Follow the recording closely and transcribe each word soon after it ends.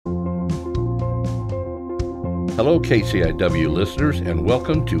Hello, KCIW listeners, and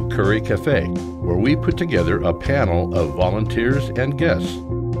welcome to Curry Café, where we put together a panel of volunteers and guests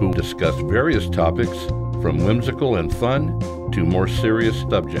who discuss various topics from whimsical and fun to more serious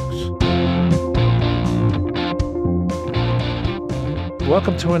subjects.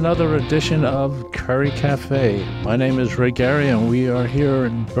 Welcome to another edition of Curry Café. My name is Rick Greer, and we are here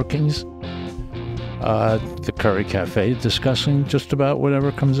in Brookings, the Curry Café, discussing just about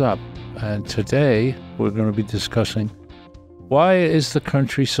whatever comes up. And today, we're going to be discussing why is the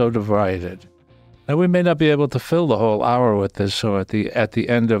country so divided? Now, we may not be able to fill the whole hour with this, so at the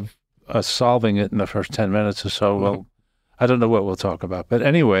end of us solving it in the first 10 minutes or so, I don't know what we'll talk about. But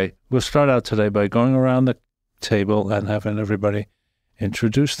anyway, we'll start out today by going around the table and having everybody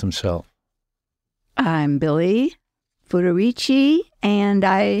introduce themselves. I'm Billie Furuichi, and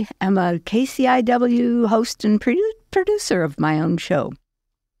I am a KCIW host and producer of my own show.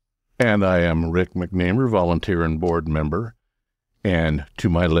 And I am Rick McNamer, volunteer and board member. And to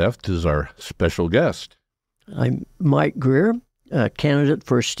my left is our special guest. I'm Mike Greer, a candidate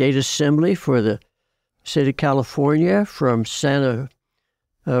for state assembly for the state of California from Santa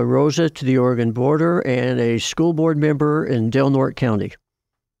Rosa to the Oregon border, and a school board member in Del Norte County.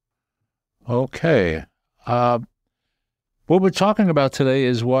 Okay. What we're talking about today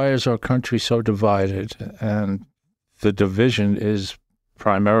is why is our country so divided? And the division is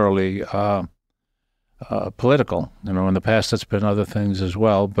primarily political. You know, in the past it's been other things as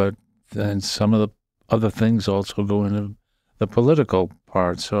well, but then some of the other things also go into the political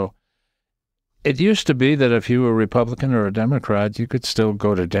part. So it used to be that if you were a Republican or a Democrat, you could still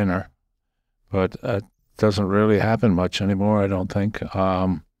go to dinner, but it doesn't really happen much anymore, I don't think.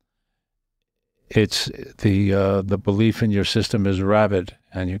 It's the belief in your system is rabid,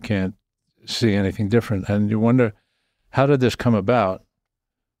 and you can't see anything different. And you wonder, how did this come about?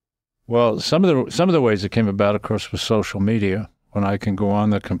 Well, some of the ways it came about, of course, was social media, when I can go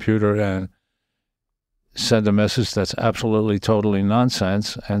on the computer and send a message that's absolutely, totally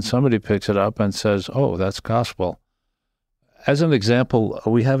nonsense, and somebody picks it up and says, oh, that's gospel. As an example,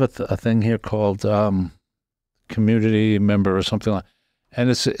 we have a thing here called community member or something like that. And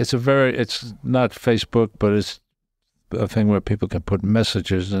it's not Facebook, but it's a thing where people can put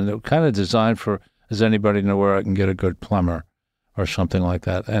messages, and it's kind of designed for, does anybody know where I can get a good plumber or something like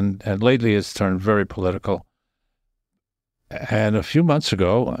that. And lately it's turned very political. And a few months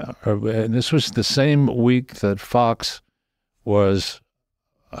ago, and this was the same week that Fox was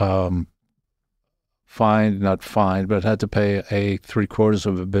not fined, but had to pay a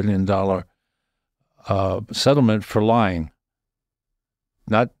 $750 million settlement for lying.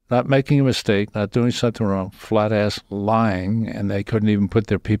 Not making a mistake, not doing something wrong, flat-ass lying, and they couldn't even put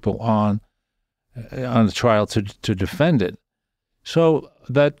their people on the trial to defend it. So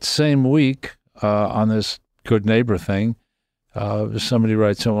that same week, on this good neighbor thing, somebody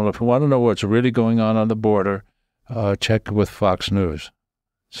writes, well, if you want to know what's really going on the border, check with Fox News.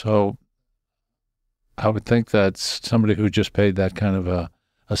 So I would think that somebody who just paid that kind of a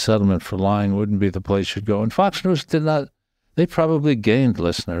settlement for lying wouldn't be the place you'd go. And Fox News did not. They probably gained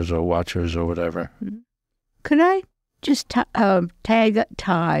listeners or watchers or whatever. Could I just tie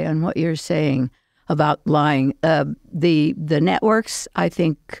on what you're saying about lying? The networks, I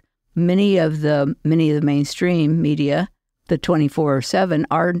think many of the mainstream media, the 24/7,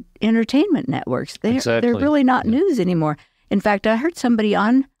 are entertainment networks. They're really not news anymore. In fact, I heard somebody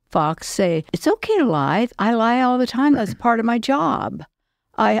on Fox say, it's okay to lie. I lie all the time. That's part of my job.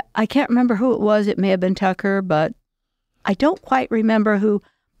 I can't remember who it was. It may have been Tucker, but I don't quite remember who.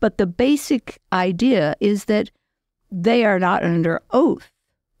 But the basic idea is that they are not under oath.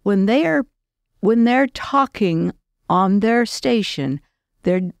 When they're talking on their station,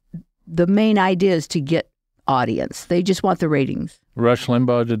 the main idea is to get audience. They just want the ratings. Rush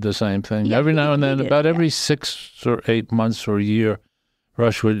Limbaugh did the same thing. Yeah, every now and then, did, every 6 or 8 months or a year,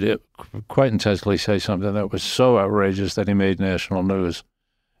 Rush would quite intensely say something that was so outrageous that he made national news.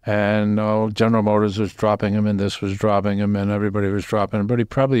 And General Motors was dropping him, and this was dropping him, and everybody was dropping him. But he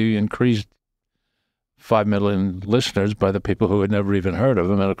probably increased 5 million listeners by the people who had never even heard of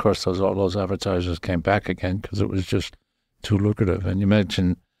him. And, of course, all those advertisers came back again because it was just too lucrative. And you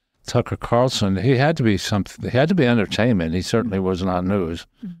mentioned Tucker Carlson. He had to be something. He had to be entertainment. He certainly was not news.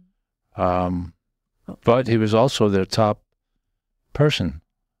 But he was also their top person.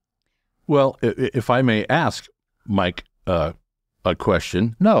 Well, if I may ask Mike a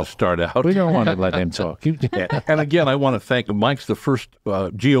question to start out. We don't want to let him talk. And again, I want to thank Mike's the first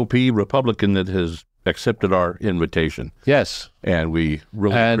GOP Republican that has accepted our invitation. Yes. And we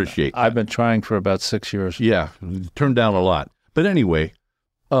really appreciate that. I've been trying for about 6 years. Yeah, turned down a lot. But anyway,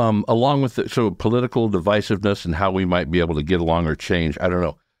 along with political divisiveness and how we might be able to get along or change, I don't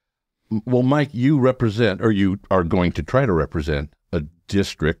know. Well, Mike, you represent, or you are going to try to represent, a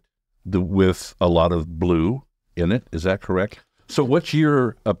district with a lot of blue in it. Is that correct? So what's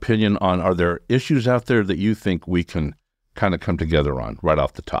your opinion on, are there issues out there that you think we can kind of come together on right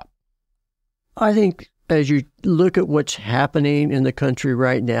off the top? I think as you look at what's happening in the country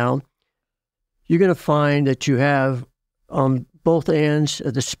right now, you're going to find that you have on both ends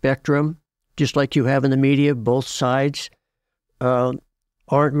of the spectrum, just like you have in the media, both sides aren't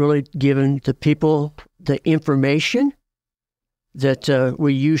really giving the people the information that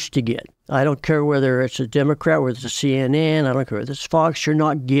we used to get. I don't care whether it's a Democrat, whether it's a CNN, I don't care whether it's Fox, you're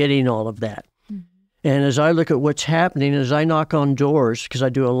not getting all of that. Mm-hmm. And as I look at what's happening, as I knock on doors, because I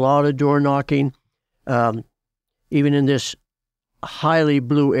do a lot of door knocking, even in this highly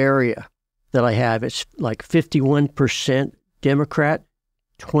blue area that I have, it's like 51% Democrat,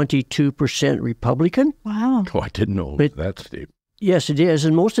 22% Republican. Wow. Oh, I didn't know that, Steve. Yes, it is.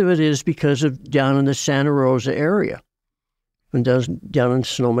 And most of it is because of down in the Santa Rosa area and down in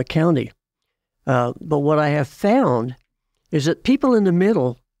Sonoma County. But what I have found is that people in the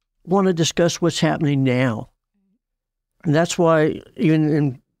middle want to discuss what's happening now. And that's why even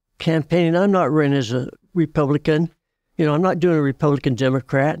in campaigning, I'm not running as a Republican. I'm not doing a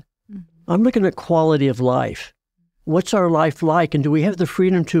Republican-Democrat. Mm-hmm. I'm looking at quality of life. What's our life like? And do we have the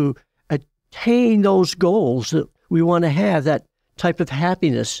freedom to attain those goals that we want to have, that type of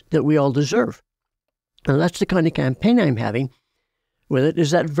happiness that we all deserve? And that's the kind of campaign I'm having with it,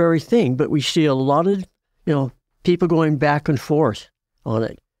 is that very thing. But we see a lot of, people going back and forth on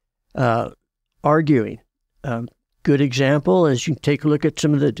it, arguing. Good example is you take a look at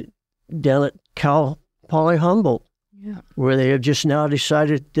some of the down at Cal Poly Humboldt, where they have just now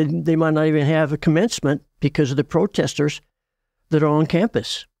decided that they might not even have a commencement because of the protesters that are on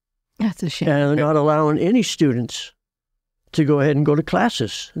campus. That's a shame. And they're not allowing any students to go ahead and go to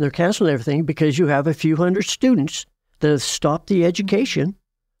classes. They're canceling everything because you have a few hundred students that have stopped the education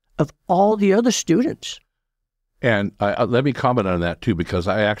of all the other students. And let me comment on that, too, because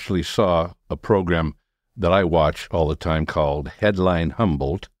I actually saw a program that I watch all the time called Headline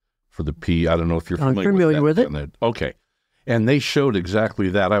Humboldt for the P. I don't know if you're familiar with it. Okay. And they showed exactly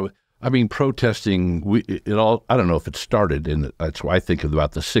that. I mean, protesting, I don't know if it started that's why I think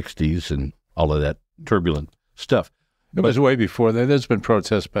about the 60s and all of that turbulent stuff. It was way before that. There's been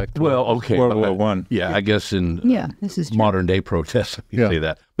protests back to World War I. Yeah, I guess in this is modern day protests, if you say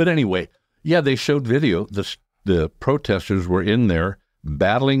that. But anyway, they showed video. The protesters were in there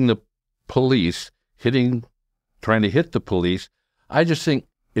battling the police, trying to hit the police. I just think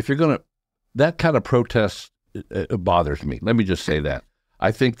if you're going to, that kind of protest it bothers me. Let me just say that.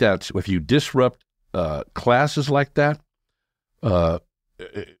 I think that's, if you disrupt classes like that,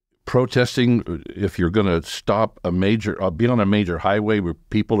 protesting, if you're going to stop be on a major highway where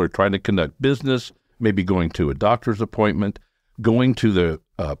people are trying to conduct business, maybe going to a doctor's appointment, going to the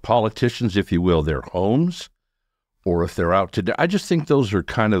politicians, if you will, their homes, or if they're out I just think those are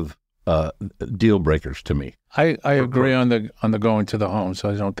kind of deal breakers to me. I agree on the going to the homes.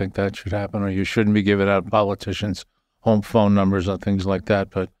 I don't think that should happen, or you shouldn't be giving out politicians home phone numbers or things like that.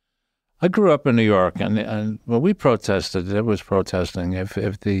 But I grew up in New York, and when we protested, there was protesting. If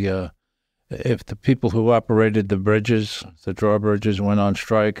the people who operated the bridges, the drawbridges, went on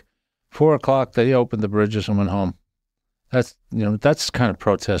strike, 4:00 they opened the bridges and went home. That's the kind of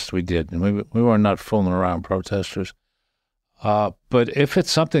protest we did, and we were not fooling around, protesters. But if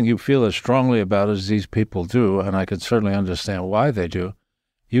it's something you feel as strongly about as these people do, and I can certainly understand why they do,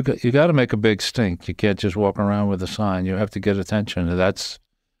 you got to make a big stink. You can't just walk around with a sign. You have to get attention. And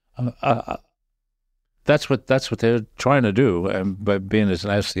that's what they're trying to do, and by being as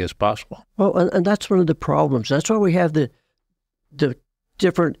nasty as possible. Well, and that's one of the problems. That's why we have the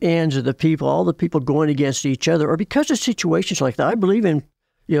different ends of the people, all the people going against each other, or because of situations like that. I believe in,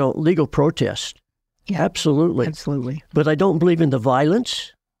 legal protest. Yeah, absolutely. But I don't believe in the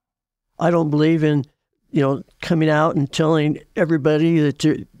violence. I don't believe in, coming out and telling everybody that,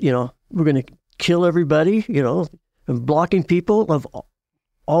 we're going to kill everybody, and blocking people of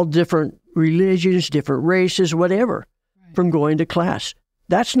all different religions, different races, whatever, from going to class.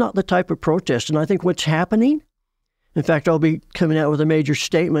 That's not the type of protest. And I think what's happening, in fact, I'll be coming out with a major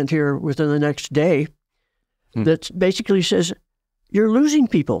statement here within the next day that basically says, you're losing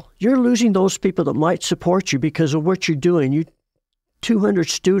people. You're losing those people that might support you because of what you're doing. You 200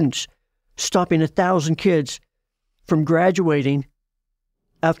 students stopping 1,000 kids from graduating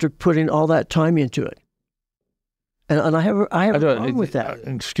after putting all that time into it. And I have a problem with that.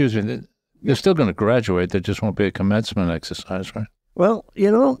 Excuse me. They're still going to graduate. There just won't be a commencement exercise, right? Well,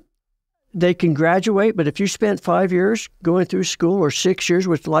 they can graduate, but if you spent 5 years going through school or 6 years,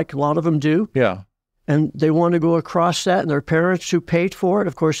 which like a lot of them do, Yeah. and they want to go across that, and their parents who paid for it,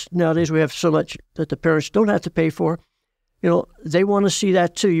 of course, nowadays we have so much that the parents don't have to pay for, they want to see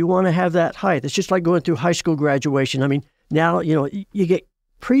that too. You want to have that height. It's just like going through high school graduation. I mean, now, you get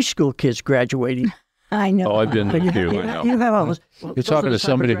preschool kids graduating. I know. Oh, I've been And to. I know. you have all this. You're talking to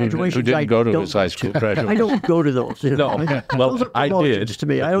somebody who didn't go to his high school graduation. I don't go to those. No, well, Those are I did. promotions to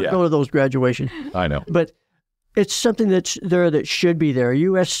me. I don't go to those graduations. I know. But it's something that's there that should be there.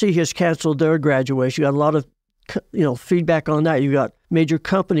 USC has canceled their graduation. You got a lot of, feedback on that. You got major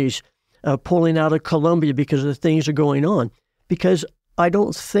companies pulling out of Columbia because of the things that are going on. Because I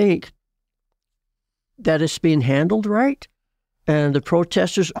don't think that it's being handled right. And the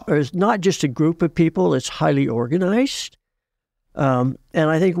protesters are not just a group of people, it's highly organized. And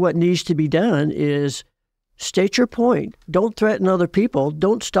I think what needs to be done is state your point. Don't threaten other people.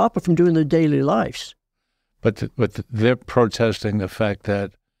 Don't stop them from doing their daily lives. But they're protesting the fact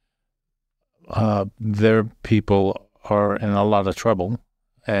that their people are in a lot of trouble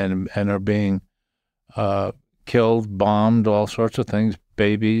and are being killed, bombed, all sorts of things.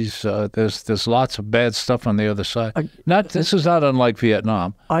 Babies, there's lots of bad stuff on the other side. This is not unlike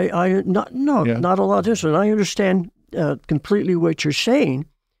Vietnam. Not a lot different. I understand completely what you're saying,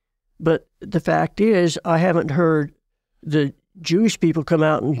 but the fact is, I haven't heard the Jewish people come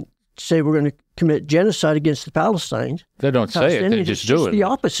out and say we're going to commit genocide against the Palestinians. They don't say it; they just do it. It's the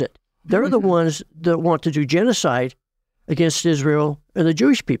opposite. They're the ones that want to do genocide against Israel and the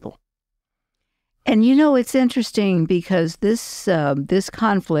Jewish people. And it's interesting because this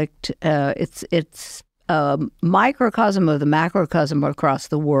conflict, it's a microcosm of the macrocosm across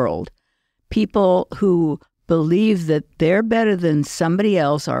the world. People who believe that they're better than somebody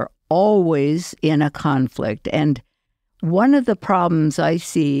else are always in a conflict. And one of the problems I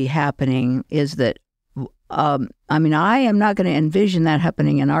see happening is that, I am not going to envision that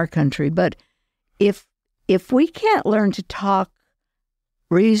happening in our country, but if we can't learn to talk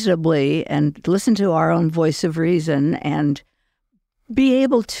reasonably and listen to our own voice of reason and be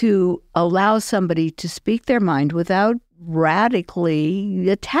able to allow somebody to speak their mind without radically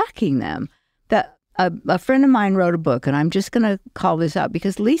attacking them. That a friend of mine wrote a book, and I'm just going to call this out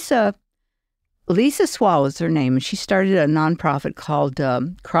because Lisa Swall is her name, and she started a nonprofit called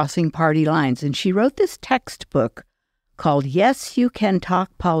Crossing Party Lines, and she wrote this textbook called Yes, You Can Talk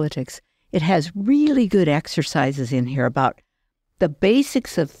Politics. It has really good exercises in here about the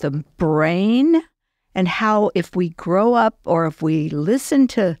basics of the brain and how if we grow up or if we listen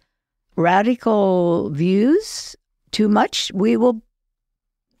to radical views too much, we will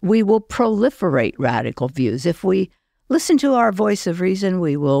proliferate radical views. If we listen to our voice of reason,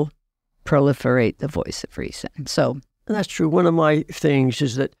 we will proliferate the voice of reason. So And that's true. One of my things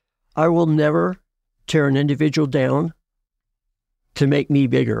is that I will never tear an individual down to make me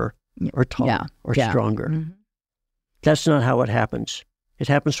bigger or taller or stronger. Mm-hmm. That's not how it happens. It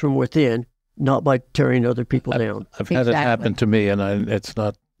happens from within, not by tearing other people down. I've had it happen to me, and it's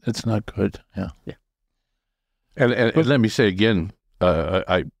not good. Yeah. And let me say again,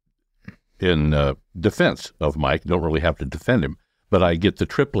 I in defense of Mike, don't really have to defend him, but I get the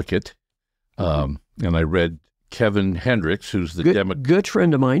triplicate, and I read Kevin Hendricks, who's the good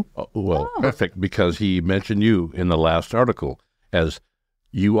friend of mine. Perfect, because he mentioned you in the last article as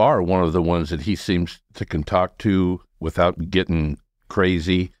you are one of the ones that he seems to can talk to without getting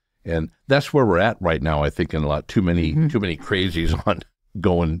crazy, and that's where we're at right now. I think in a lot too many crazies on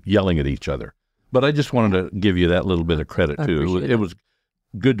going yelling at each other. But I just wanted to give you that little bit of credit too. It was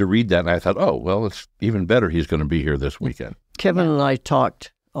good to read that, and I thought, oh well, it's even better. He's going to be here this weekend. Kevin and I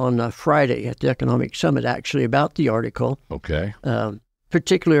talked on Friday at the Economic Summit actually about the article. Okay.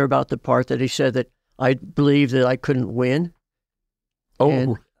 Particularly about the part that he said that I believed that I couldn't win. Oh,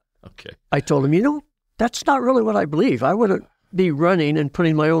 and okay. I told him, that's not really what I believe. I wouldn't be running and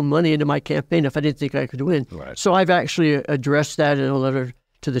putting my own money into my campaign if I didn't think I could win. Right. So I've actually addressed that in a letter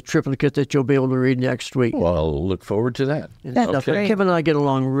to the triplicate that you'll be able to read next week. Well, I'll look forward to that. That's great. Kevin and I get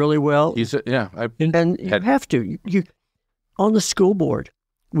along really well. You have to. You on the school board,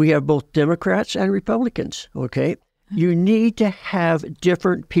 we have both Democrats and Republicans, okay? You need to have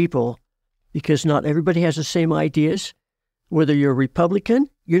different people because not everybody has the same ideas. Whether you're a Republican,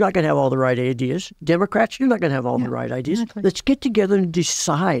 you're not going to have all the right ideas. Democrats, you're not going to have all the right ideas. Exactly. Let's get together and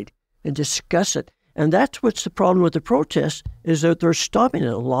decide and discuss it. And that's what's the problem with the protests is that they're stopping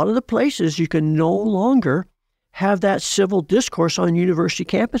it. A lot of the places you can no longer have that civil discourse on university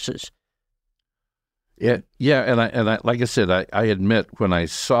campuses. Yeah, and I like I said, I admit when I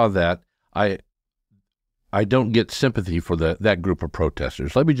saw that, I don't get sympathy for that group of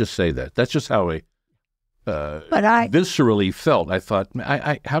protesters. Let me just say that. That's just how I viscerally felt. I thought,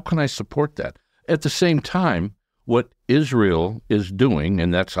 how can I support that? At the same time, what Israel is doing,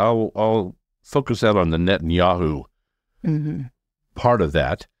 and that's I'll focus that on the Netanyahu part of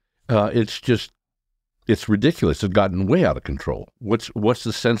that. It's ridiculous. It's gotten way out of control. What's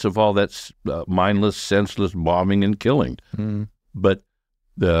the sense of all that mindless, senseless bombing and killing? But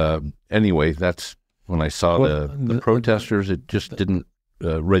anyway, that's when I saw the protesters. It just didn't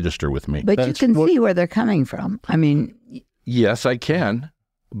register with me. But you can see where they're coming from. I mean, yes, I can,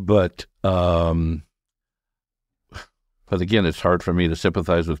 but again, it's hard for me to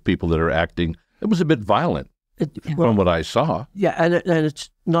sympathize with people that are acting. It was a bit violent from what I saw. Yeah, and it's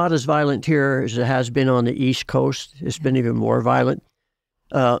not as violent here as it has been on the East Coast. It's been even more violent.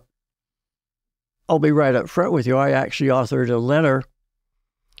 I'll be right up front with you. I actually authored a letter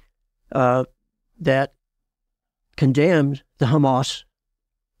that condemned the Hamas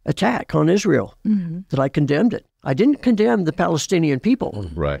attack on Israel, that I condemned it. I didn't condemn the Palestinian people.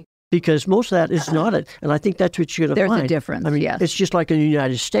 Right. Because most of that is not it. And I think that's what you're going to find. There's a difference, I mean, yes. It's just like in the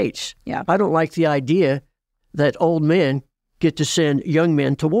United States. Yeah. I don't like the idea that old men get to send young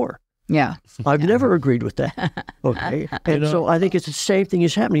men to war. Yeah. I've never agreed with that. Okay. And so I think it's the same thing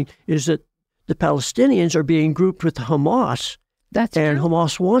is happening, is that the Palestinians are being grouped with the Hamas. That's and true.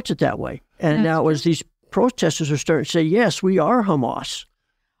 Hamas wants it that way. And now as these protesters are starting to say, yes, we are Hamas.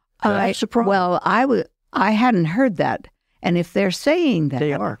 That's a problem. Well, I hadn't heard that. And if they're saying that,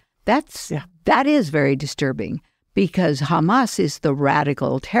 They are. That is very disturbing, because Hamas is the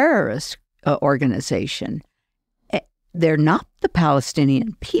radical terrorist organization. They're not the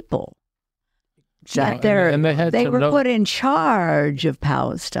Palestinian people. Exactly. They were put in charge of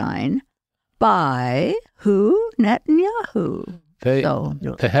Palestine by who? Netanyahu. They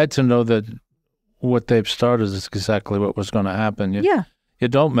had to know that what they've started is exactly what was going to happen. You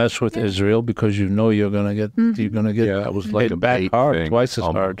don't mess with Israel because you know you're going to get it was like a back bait hard, thing. twice as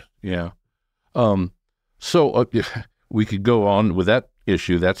hard. Yeah. So we could go on with that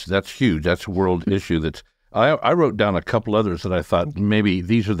issue. That's huge. That's a world issue. I wrote down a couple others that I thought maybe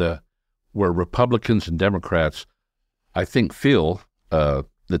these are where Republicans and Democrats, I think, feel that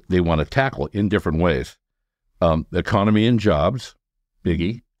they want to tackle in different ways. The economy and jobs,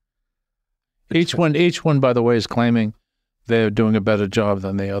 biggie. Each one, by the way, is claiming they're doing a better job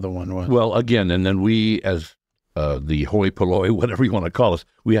than the other one was. Well, again, and then we, as the hoi polloi, whatever you want to call us,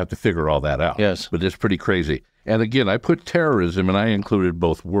 we have to figure all that out. Yes. But it's pretty crazy. And again, I put terrorism, and I included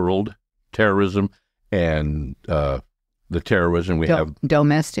both world terrorism and the terrorism we have.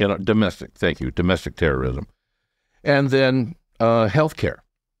 Domestic. Domestic, thank you, domestic terrorism. And then healthcare.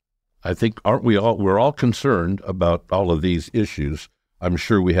 I think, we're all concerned about all of these issues. I'm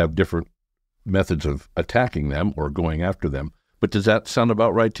sure we have different methods of attacking them or going after them. But does that sound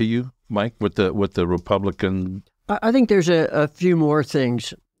about right to you, Mike, with the Republican? I think there's a few more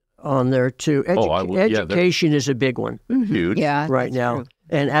things on there too. Education is a big one. Huge. Yeah, right now. True.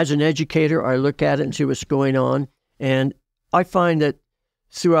 And as an educator, I look at it and see what's going on. And I find that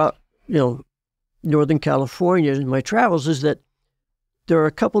throughout, Northern California in my travels is that there are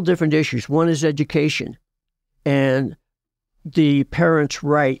a couple different issues. One is education and the parents'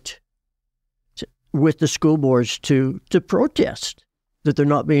 right with the school boards to protest that they're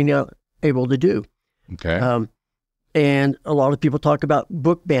not being able to do. Okay. And a lot of people talk about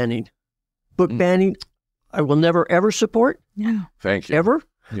book banning. Book banning, I will never, ever support. Yeah. Thank you. Ever?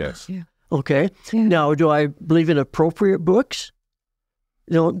 Yes. Yeah. Okay. Yeah. Now, do I believe in appropriate books?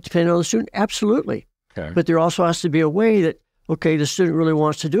 Depending on the student, absolutely. Okay. But there also has to be a way that, okay, the student really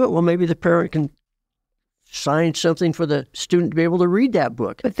wants to do it. Well, maybe the parent can sign something for the student to be able to read that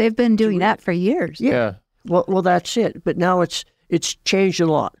book. But they've been doing that for years. Yeah. Well, that's it. But now it's changed a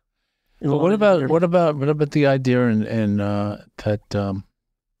lot. But what about the idea in that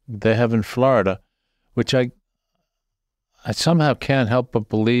they have in Florida, which I somehow can't help but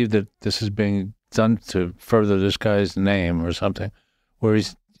believe that this is being done to further this guy's name or something, where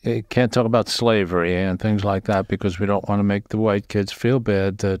he can't talk about slavery and things like that because we don't want to make the white kids feel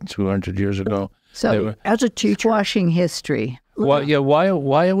bad that 200 years ago. So as a teacher, squashing history. Why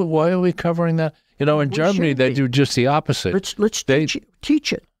are we covering that? In Germany they do just the opposite. Let's teach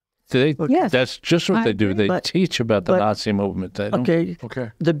it. Yes. That's just what they do. They teach about the Nazi movement. They don't.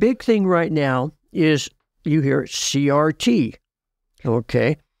 Okay. The big thing right now is you hear CRT.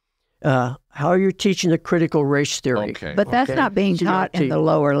 Okay. How are you teaching the critical race theory? Okay. But that's not being taught in the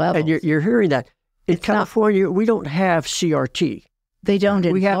lower levels. And you're hearing that. In California, we don't have CRT. They don't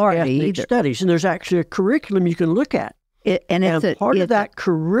in we have Florida ethnic either. studies, and there's actually a curriculum you can look at. And part of that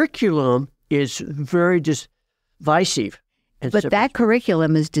curriculum is very divisive. But that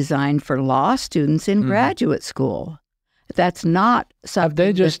curriculum is designed for law students in graduate school. That's not something. Have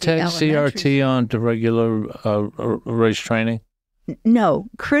they just that the take CRT on to regular race training? No.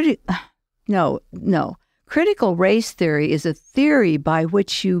 Critical race theory is a theory by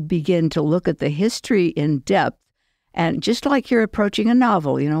which you begin to look at the history in depth. And just like you're approaching a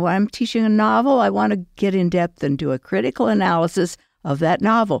novel, when I'm teaching a novel, I want to get in depth and do a critical analysis of that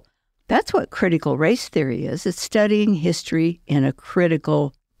novel. That's what critical race theory is. It's studying history in a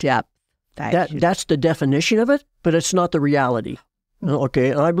critical depth. That's the definition of it, but it's not the reality.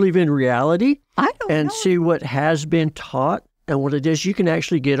 Okay, I believe in reality. I don't know. See what has been taught and what it is. You can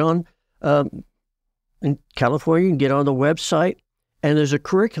actually get on, in California, you can get on the website, and there's a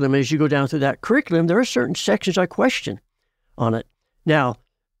curriculum. As you go down through that curriculum, there are certain sections I question on it. Now,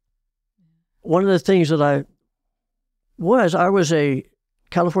 one of the things that I was a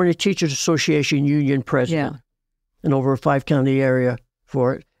California Teachers Association union president in over a 5-county area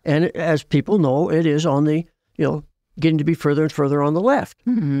for it. And as people know, it is on the, getting to be further and further on the left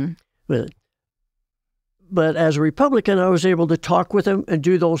with it. But as a Republican, I was able to talk with them and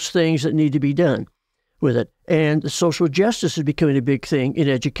do those things that need to be done with it. And the social justice is becoming a big thing in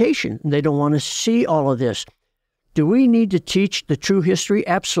education. And they don't want to see all of this. Do we need to teach the true history?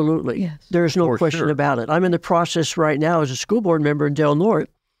 Absolutely. Yes. There's no question about it. I'm in the process right now as a school board member in Del Norte.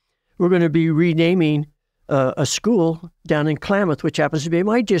 We're going to be renaming a school down in Klamath, which happens to be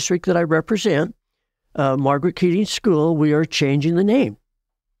my district that I represent, Margaret Keating School. We are changing the name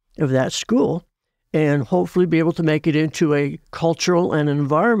of that school and hopefully be able to make it into a cultural and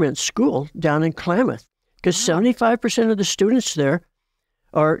environment school down in Klamath, because 75% of the students there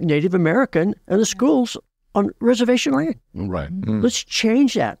are Native American and the school's on reservation land. Right. Let's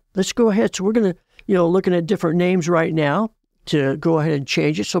change that. Let's go ahead. So we're going to, looking at different names right now to go ahead and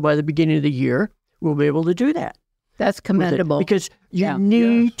change it. So by the beginning of the year, we'll be able to do that. That's commendable. Because you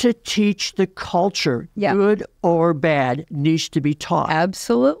need to teach the culture, good or bad, needs to be taught.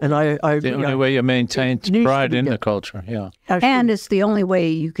 Absolutely. And the only way you maintain pride in the culture, And it's the only way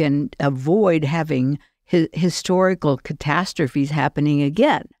you can avoid having historical catastrophes happening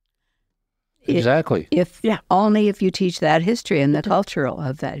again. Exactly. Only if you teach that history and the cultural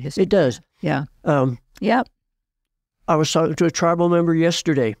of that history. It does. Yeah. I was talking to a tribal member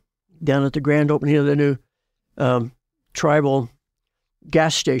yesterday down at the grand opening of the new tribal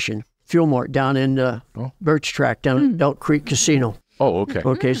gas station, Fuel Mart, down in Birch Track, down at Elk Creek Casino. Oh, okay.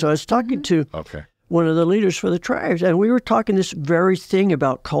 Okay, so I was talking to one of the leaders for the tribes, and we were talking this very thing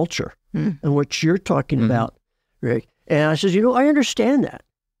about culture and what you're talking about, Rick. And I said, I understand that.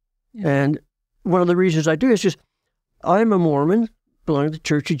 Yeah. And one of the reasons I do is just I'm a Mormon, belonging to the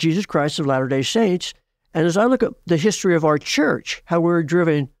Church of Jesus Christ of Latter-day Saints, and as I look at the history of our church, how we're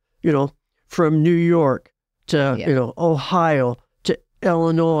driven, from New York to, Ohio to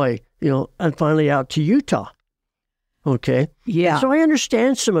Illinois, and finally out to Utah. Okay. Yeah. So I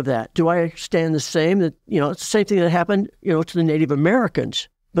understand some of that. Do I understand the same that, it's the same thing that happened, to the Native Americans,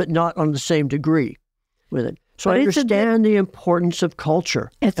 but not on the same degree with it. So I understand the importance of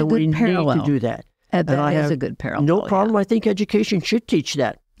culture. It's a good parallel. Need to do that. That is a good parallel. No problem. I think education should teach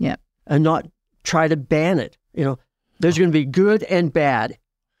that. Yeah. And not try to ban it. There's going to be good and bad,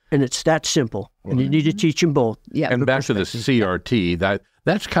 and it's that simple. And you need to teach them both. Yeah. And back to the CRT,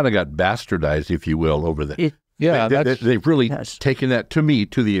 that's kind of got bastardized, if you will, over the. They've really taken that, to me,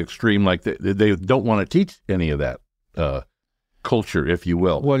 to the extreme. Like they don't want to teach any of that culture, if you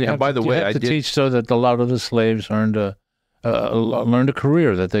will. Well, you have to teach so that a lot of the slaves learned a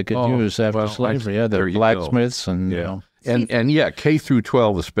career that they could use after slavery. They're blacksmiths and And K through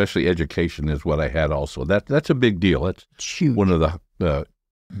 12, especially education, is what I had also. That's a big deal. It's huge. One of the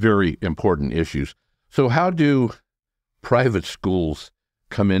very important issues. So how do private schools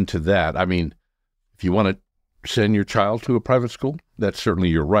come into that? I mean, if you want to send your child to a private school, that's certainly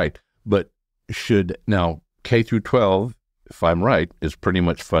your right. But now K through 12, if I'm right, is pretty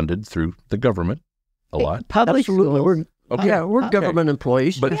much funded through the government a lot. Public schools. We're government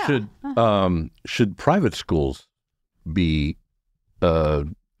employees. But should private schools be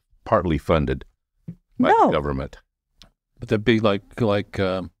partly funded by the government? Would that be like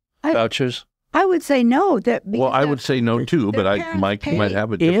vouchers? I would say no. I would say no too, but Mike might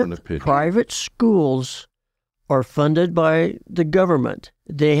have a different opinion. Private schools are funded by the government,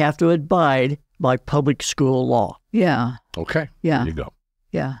 they have to abide by public school law. Yeah. Okay. Yeah. There you go.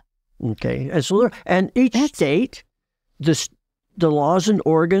 Yeah. Okay. And each state, the laws in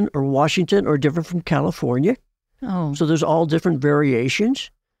Oregon or Washington are different from California. Oh. So there's all different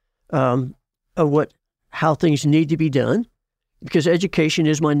variations of how things need to be done. because education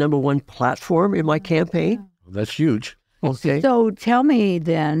is my number one platform in my campaign. That's huge. Okay. So tell me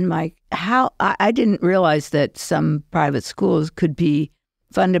then, Mike, how I didn't realize that some private schools could be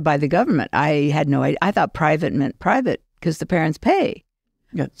funded by the government. I had no idea. I thought private meant private because the parents pay.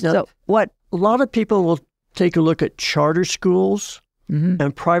 Yeah. So what? A lot of people will take a look at charter schools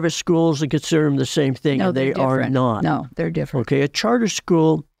and private schools and consider them the same thing, No, and they they're are different. not. No, they're different. Okay. A charter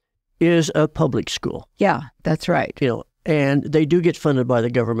school is a public school, Yeah, that's right. and they do get funded by the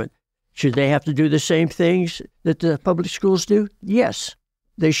government. Should they have to do the same things that the public schools do? Yes,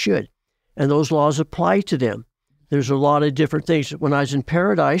 they should. And those laws apply to them. There's a lot of different things. When I was in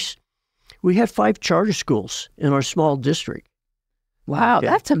Paradise, we had 5 charter schools in our small district. Wow, Okay.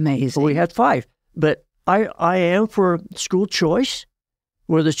 that's amazing. We had 5. But I am for school choice,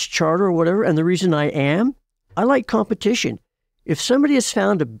 whether it's charter or whatever. And the reason I like competition. If somebody has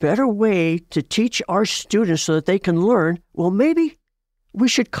found a better way to teach our students so that they can learn, well, maybe we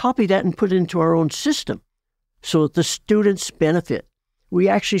should copy that and put it into our own system so that the students benefit. We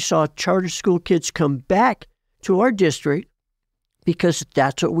actually saw charter school kids come back to our district because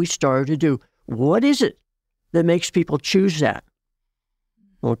that's what we started to do. What is it that makes people choose that?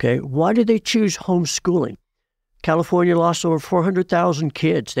 Okay, why did they choose homeschooling? California lost over 400,000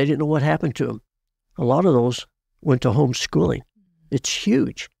 kids. They didn't know what happened to them. A lot of those went to homeschooling. It's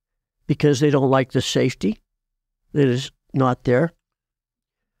huge because they don't like the safety that is not there.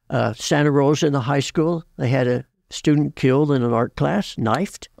 Santa Rosa in the high school, they had a student killed in an art class,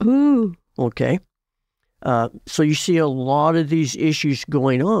 knifed. Ooh. Okay. So you see a lot of these issues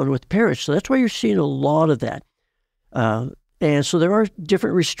going on with parents. So that's why you're seeing a lot of that. And so there are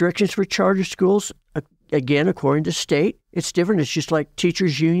different restrictions for charter schools. Again, according to state, it's different. It's just like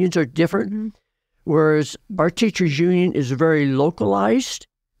teachers' unions are different. Whereas our teachers' union is very localized.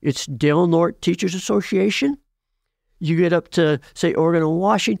 It's Del Norte Teachers Association. You get up to, say, Oregon and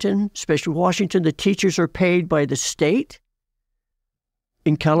Washington, especially Washington, the teachers are paid by the state.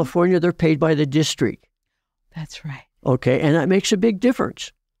 In California, they're paid by the district. That's right. Okay, and that makes a big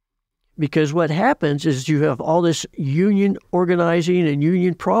difference. Because what happens is you have all this union organizing and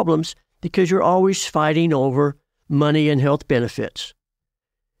union problems because you're always fighting over money and health benefits.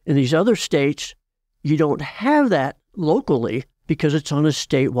 In these other states, you don't have that locally because it's on a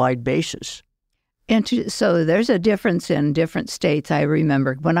statewide basis. And so there's a difference in different states. I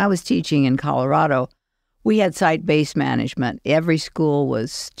remember when I was teaching in Colorado, we had site-based management. Every school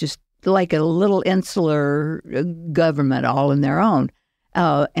was just like a little insular government all in their own.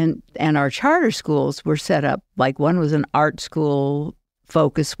 And our charter schools were set up like one was an art school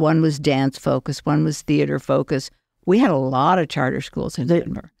focus, one was dance focus, one was theater focus. We had a lot of charter schools in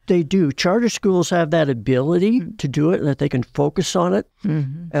Denver. They do. Charter schools have that ability to do it and that they can focus on it.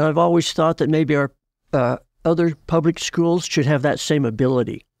 And I've always thought that maybe our other public schools should have that same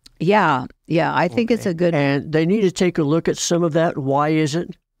ability. Yeah, I think it's a good... And they need to take a look at some of that. Why is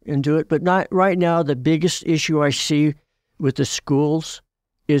it? And do it. But not right now, the biggest issue I see with the schools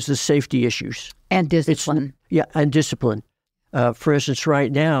is the safety issues. And discipline. And discipline. For instance,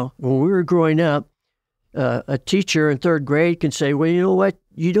 right now, when we were growing up, a teacher in 3rd grade can say, well, you know what?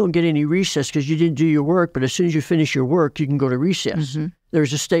 You don't get any recess because you didn't do your work, but as soon as you finish your work, you can go to recess.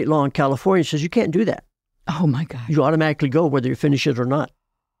 There's a state law in California that says you can't do that. Oh, my God. You automatically go whether you finish it or not.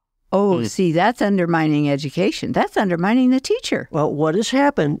 Oh, see, that's undermining education. That's undermining the teacher. Well, what has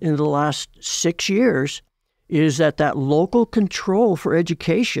happened in the last 6 years is that local control for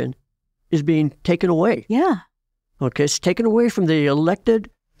education is being taken away. Yeah. Okay, it's taken away from the elected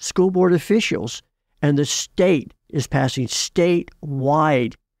school board officials, and the state is passing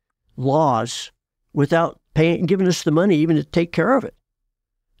statewide laws without giving us the money even to take care of it.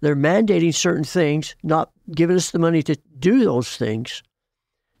 They're mandating certain things, not giving us the money to do those things.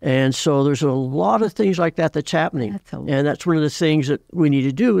 And so there's a lot of things like that that's happening. And that's one of the things that we need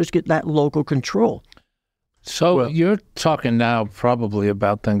to do is get that local control. So you're talking now probably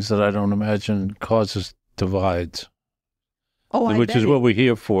about things that I don't imagine causes divides. Which is what we're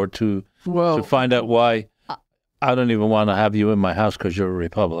here for, to find out why I don't even want to have you in my house because you're a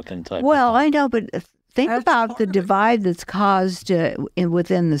Republican type. Well, I know, but think about the divide that's caused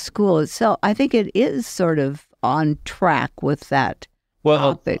within the school itself. I think it is sort of on track with that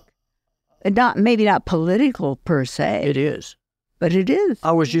topic. Maybe not political per se. It is. But it is.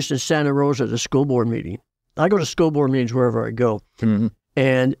 I was just in Santa Rosa at a school board meeting. I go to school board meetings wherever I go.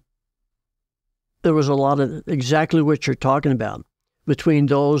 And there was a lot of exactly what you're talking about between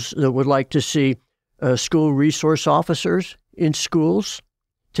those that would like to see school resource officers in schools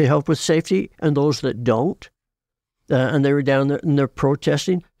to help with safety and those that don't. And they were down there and they're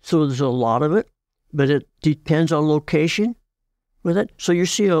protesting. So there's a lot of it, but it depends on location. with it. So you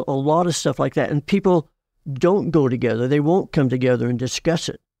see a lot of stuff like that, and people don't go together. They won't come together and discuss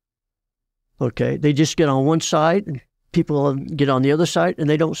it. Okay, they just get on one side, and people get on the other side, and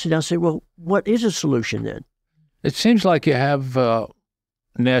they don't sit down and say, well, what is a solution then? It seems like you have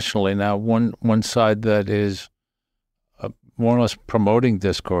nationally now one side that is more or less promoting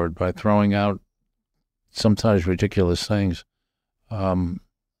discord by throwing out sometimes ridiculous things.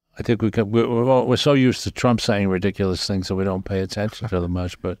 I think we're so used to Trump saying ridiculous things that we don't pay attention to them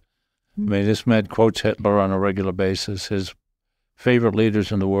much. But I mean, this man quotes Hitler on a regular basis. His favorite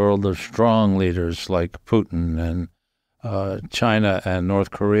leaders in the world are strong leaders like Putin and China and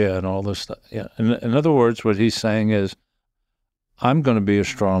North Korea and all this stuff. Yeah. In other words, what he's saying is, I'm going to be a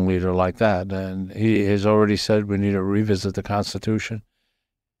strong leader like that. And he has already said we need to revisit the Constitution.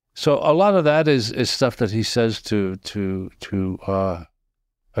 So a lot of that is stuff that he says to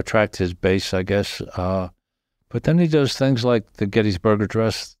attract his base, I guess. But then he does things like the Gettysburg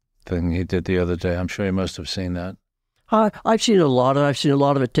Address thing he did the other day. I'm sure you must have seen that. I've seen a lot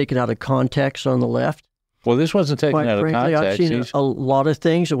of it taken out of context on the left. Well, this wasn't taken Quite out of frankly, context. I've seen a lot of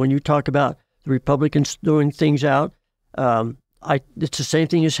things, and when you talk about the Republicans throwing things out, it's the same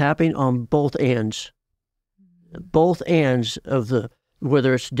thing is happening on both ends. Both ends of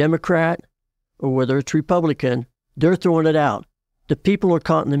whether it's Democrat or whether it's Republican, they're throwing it out. The people are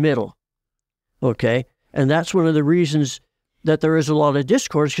caught in the middle, okay? And that's one of the reasons that there is a lot of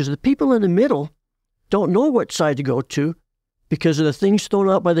discourse, because the people in the middle don't know what side to go to because of the things thrown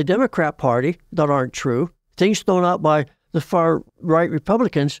out by the Democrat Party that aren't true, things thrown out by the far-right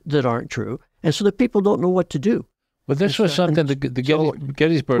Republicans that aren't true, and so the people don't know what to do. Well, this was something, the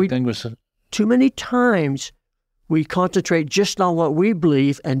Gettysburg thing was... Too many times we concentrate just on what we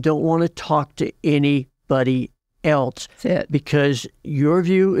believe and don't want to talk to anybody else. That's it. Because your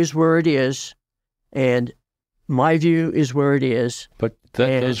view is where it is, and my view is where it is, but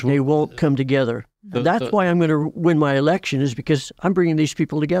they won't come together. That's why I'm going to win my election, is because I'm bringing these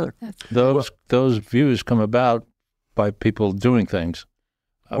people together. Those views come about by people doing things.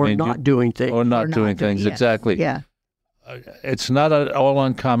 Doing things. Or not doing things, yes. exactly. Yeah. It's not at all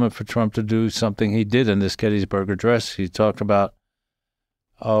uncommon for Trump to do something he did in this Gettysburg Address. He talked about,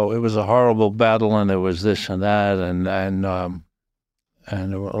 it was a horrible battle, and there was this and that, and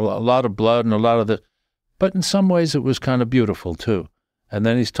there were a lot of blood and a lot of the... But in some ways, it was kind of beautiful, too. And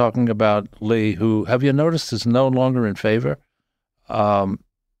then he's talking about Lee, who, have you noticed, is no longer in favor? Telling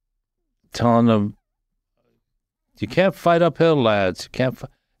them, you can't fight uphill, lads. You can't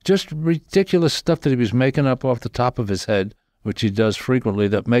just ridiculous stuff that he was making up off the top of his head, which he does frequently,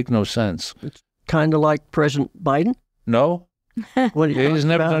 that make no sense. It's kind of like President Biden? No. He's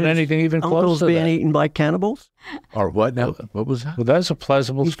never done anything even close to that. Uncles being eaten by cannibals? Or what now? What was that? Well, that's a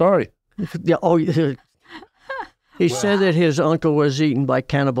plausible story. Yeah, he said that his uncle was eaten by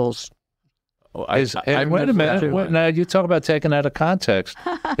cannibals. Wait a minute. Now, you talk about taken out of context.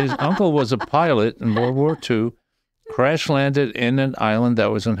 His uncle was a pilot in World War II, crash-landed in an island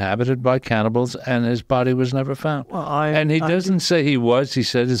that was inhabited by cannibals, and his body was never found. Well, he doesn't say he was. He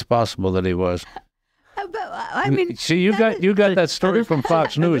said it's possible that he was. But, I mean, see, you got that story from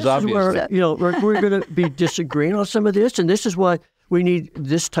Fox News, obviously. We're going to be disagreeing on some of this, and this is why we need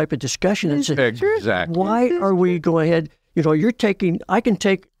this type of discussion. Exactly. Why are we going ahead? I can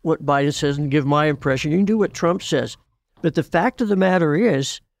take what Biden says and give my impression. You can do what Trump says. But the fact of the matter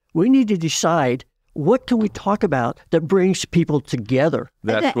is, we need to decide, what can we talk about that brings people together?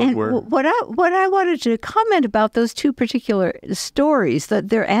 That's what I wanted to comment about those two particular stories, that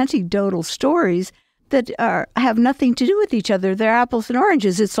they're anecdotal stories that have nothing to do with each other. They're apples and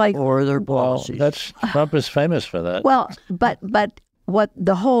oranges. It's like, or they're policies. Trump is famous for that. Well, but what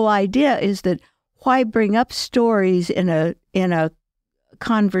the whole idea is, that why bring up stories in a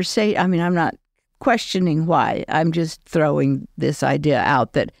conversation? I mean, I'm not questioning why. I'm just throwing this idea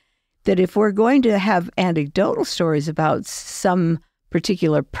out that if we're going to have anecdotal stories about some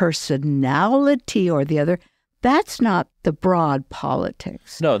particular personality or the other, that's not the broad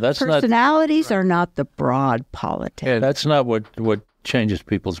politics. No, that's Personalities are not the broad politics. Yeah, that's not what changes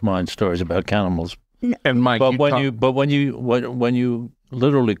people's minds. Stories about cannibals. And Mike, when you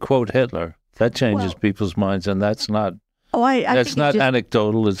literally quote Hitler, that changes people's minds, and that's not. That's not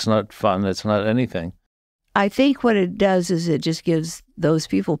anecdotal. It's not fun. It's not anything. I think what it does is it just gives those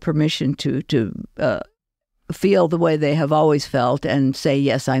people permission to feel the way they have always felt and say,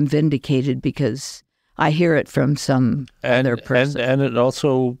 yes, I'm vindicated because I hear it from some other person. And it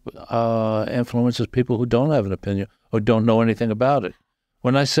also influences people who don't have an opinion or don't know anything about it.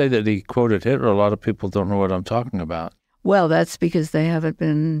 When I say that he quoted Hitler, a lot of people don't know what I'm talking about. Well, that's because they haven't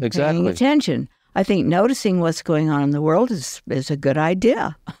been paying attention. I think noticing what's going on in the world is a good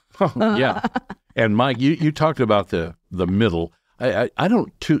idea. Yeah. And Mike, you talked about the middle. I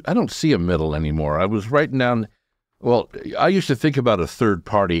don't see a middle anymore. I was writing down. Well, I used to think about a third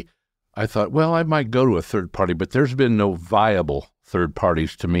party. I thought, well, I might go to a third party, but there's been no viable third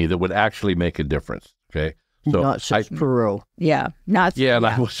parties to me that would actually make a difference. Okay. So not since Perot. Yeah. And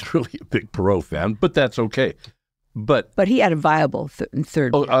I was really a big Perot fan, but that's okay. But he had a viable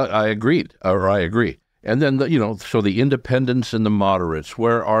third. Oh, I agreed, or I agree. And then, so the independents and the moderates,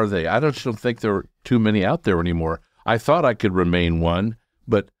 where are they? I don't think there are too many out there anymore. I thought I could remain one,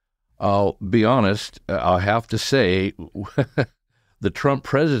 but I'll be honest, I'll have to say the Trump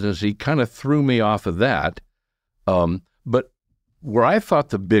presidency kind of threw me off of that. But where I thought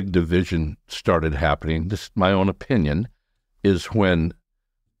the big division started happening, this is my own opinion, is when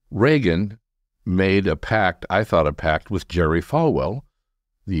Reagan made a pact with Jerry Falwell,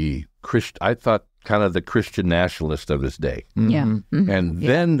 I thought kind of the Christian nationalist of his day. Yeah. Mm-hmm. And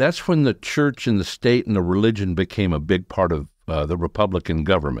then that's when the church and the state and the religion became a big part of the Republican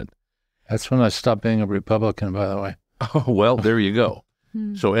government. That's when I stopped being a Republican, by the way. Oh, well, there you go.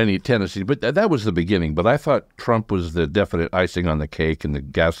 So any tendency, but that was the beginning. But I thought Trump was the definite icing on the cake and the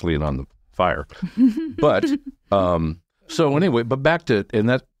gasoline on the fire. But so anyway, but and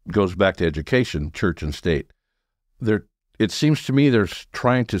that goes back to education, church and state. It seems to me there's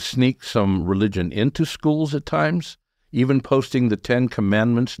trying to sneak some religion into schools at times, even posting the 10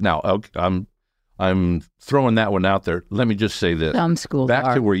 Commandments. Now, I'm throwing that one out there. Let me just say this. Some schools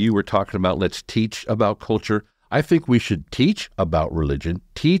back to where you were talking about, let's teach about culture. I think we should teach about religion,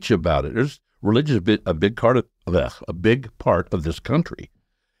 teach about it. Religion is a big part of this country.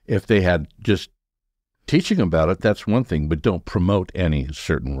 If they had just teaching about it, that's one thing, but don't promote any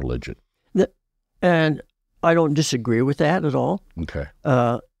certain religion. And I don't disagree with that at all. Okay.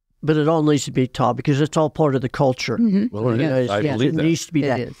 But it all needs to be taught because it's all part of the culture. Mm-hmm. Well, I believe it that. needs to be It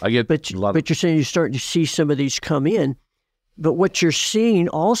that. is. But you're saying you're starting to see some of these come in. But what you're seeing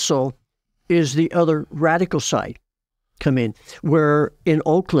also is the other radical side come in, where in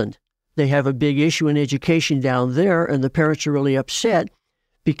Oakland, they have a big issue in education down there, and the parents are really upset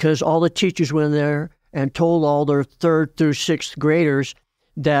because all the teachers went in there and told all their 3rd through 6th graders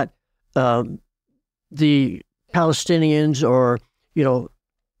that the Palestinians are,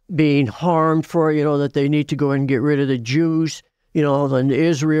 being harmed for, that they need to go and get rid of the Jews, and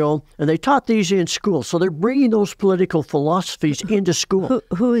Israel. And they taught these in school. So they're bringing those political philosophies into school.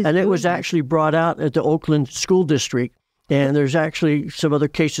 It was actually brought out at the Oakland School District. And there's actually some other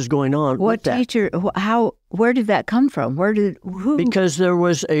cases going on. What teacher, where did that come from? Who? Because there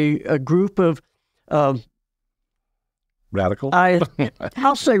was a group of Radical?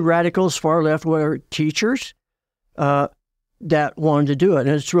 I'll say radicals, far left, were teachers that wanted to do it. And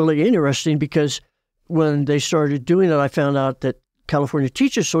it's really interesting because when they started doing it, I found out that California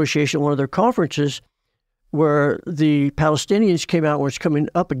Teachers Association, one of their conferences, where the Palestinians came out, was coming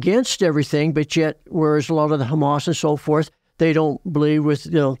up against everything, but yet, whereas a lot of the Hamas and so forth, they don't believe with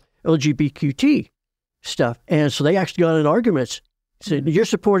LGBTQ stuff. And so they actually got in arguments. Said, you're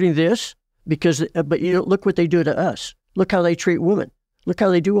supporting this but look what they do to us. Look how they treat women. Look how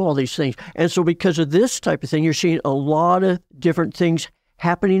they do all these things. And so because of this type of thing, you're seeing a lot of different things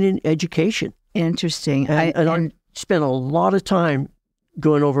happening in education. Interesting. And I spent a lot of time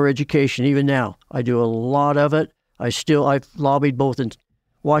going over education. Even now, I do a lot of it. I've lobbied both in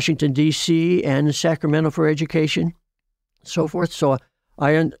Washington, D.C. and in Sacramento for education, so forth. So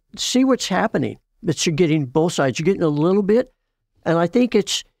I see what's happening. But you're getting both sides. You're getting a little bit, and I think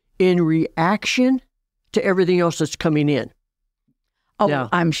it's in reaction to everything else that's coming in. Oh, now,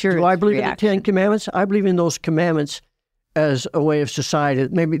 I'm sure. Do I believe in the 10 Commandments? I believe in those commandments as a way of society.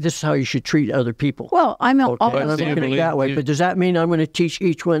 Maybe this is how you should treat other people. Well, I'm I'm looking at it that way. But does that mean I'm going to teach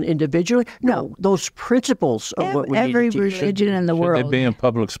each one individually? No, those principles are what we need to teach. Every religion in the world. Should they be in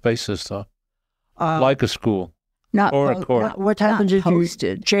public spaces, though? Like a school or a court? What happens if you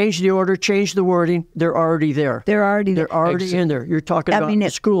change the order, change the wording? They're already there. They're already in there. You're talking about the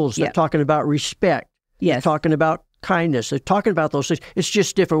schools. They're talking about respect. Yes. They're talking about kindness. They're talking about those things. It's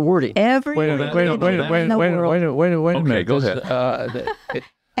just different wording. Wait a minute. Go ahead.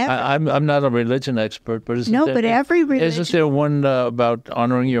 I'm not a religion expert, but every religion. Isn't there one about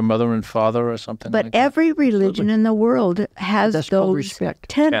honoring your mother and father or something? But every religion in the world has those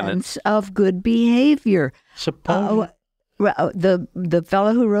tenets of good behavior. Suppose the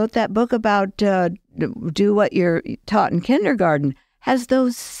fellow who wrote that book about do what you're taught in kindergarten has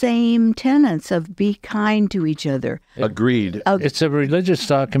those same tenets of be kind to each other. Agreed. It's a religious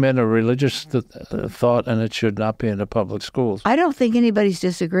document, a religious thought, and it should not be in the public schools. I don't think anybody's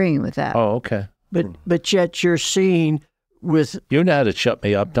disagreeing with that. Oh, okay. but yet you're seeing with You know how to shut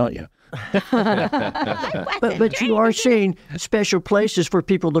me up, don't you? but you are seeing special places for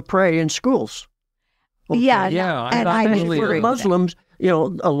people to pray in schools. Yeah, Yeah, and I Especially for agree. Muslims,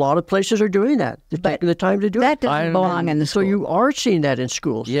 a lot of places are doing that. They're taking the time to do That it. doesn't belong in the So school. you are seeing that in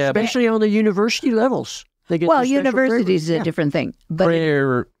schools, Yeah, but- especially on the university levels. They get Well, the special universities is treatment. a different thing. But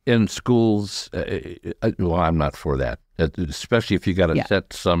Prayer in schools, well, I'm not for that, especially if you got to Yeah.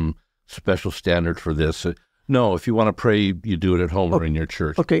 set some special standard for this. No, if you want to pray, you do it at home or in your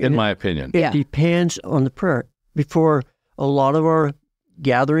church, okay, in and my opinion. It Yeah. depends on the prayer. Before a lot of our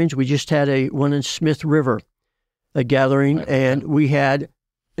gatherings, we just had one in Smith River, a gathering, and we had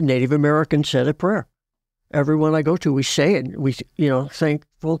a Native American said a prayer. Everyone I go to, we say it. We,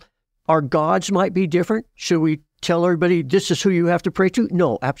 thankful. Our gods might be different. Should we tell everybody this is who you have to pray to?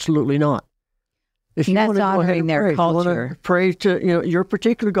 No, absolutely not. If you That's want to go ahead honoring and their pray, if you wanna culture. pray to your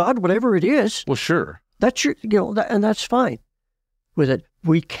particular God, whatever it is. Well, sure. That's your, and that's fine with it.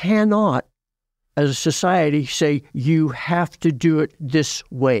 We cannot, as a society, say you have to do it this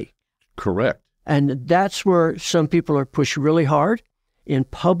way. Correct. And that's where some people are pushed really hard. In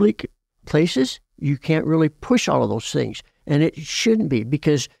public places, you can't really push all of those things. And it shouldn't be,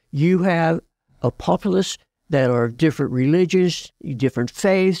 because you have a populace that are of different religions, different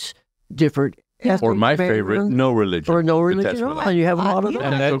faiths, different ethnic Or my favorite, backgrounds, no religion. or no But religion that's at all. what I- And you have a lot of yeah.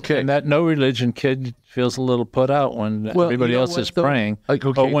 those. And that, okay. and that no religion kid feels a little put out when Well, everybody you know else what, is though? praying. Like,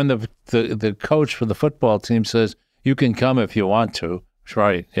 okay. Or when the coach for the football team says, you can come if you want to.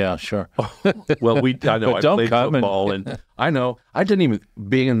 Right. Yeah, sure. Well, I know But I don't played come and- football, and I know I didn't even,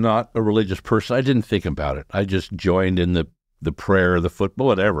 being not a religious person, I didn't think about it. I just joined in the prayer, the football,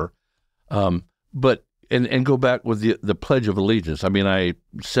 whatever. But and go back with the Pledge of Allegiance. I mean, I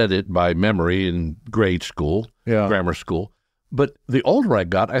said it by memory in grade school, Yeah. grammar school. But the older I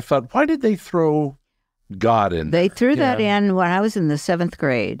got, I thought, why did they throw God in? they threw that Yeah. in when I was in the 7th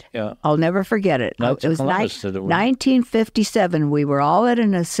grade. Yeah. I'll never forget it. Knights It of was Columbus did it, wasn't it? 1957. We were all at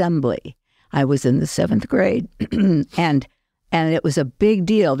an assembly. I was in the 7th grade, and it was a big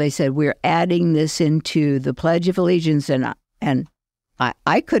deal. They said, we're adding this into the Pledge of Allegiance, and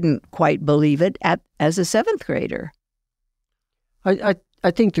I couldn't quite believe it as a 7th grader.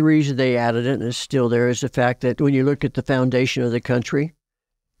 I think the reason they added it and it's still there is the fact that when you look at the foundation of the country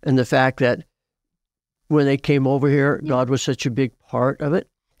and the fact that when they came over here, God was such a big part of it.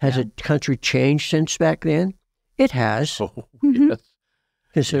 Has the country changed since back then? It has, Oh, Mhm. yes.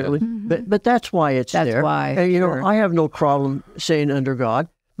 considerably. Mhm. But that's why it's That's there. why, And, sure. I have no problem saying under God.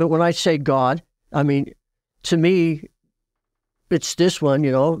 But when I say God, I mean, to me, it's this one,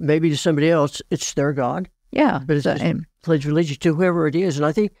 maybe to somebody else, it's their God. Yeah. But it's so- just and- pledge allegiance to whoever it is. And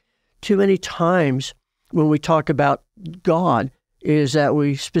I think too many times when we talk about God is that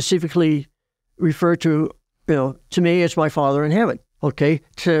we specifically refer to, to me, it's my Father in heaven. Okay.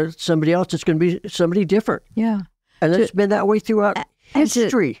 To somebody else, it's going to be somebody different. yeah. And To- it's been that way throughout and to-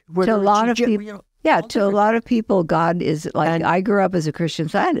 history. to whether a it's lot of Egypt- people- Yeah, all to a different. lot of people, God is like, And- I grew up as a Christian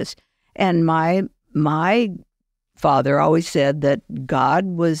Scientist, and my father always said that God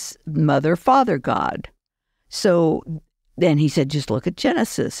was Mother, Father, God. So then he said, just look at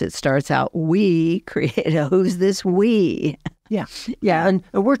Genesis. It starts out, we create. Who's this we? Yeah. And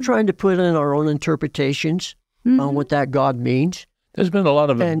we're trying to put in our own interpretations on what that God means. There's been a lot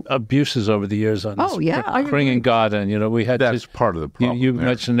of And- abuses over the years on this. Oh, yeah, I Bringing God in. We had That's to, part of the problem. you there.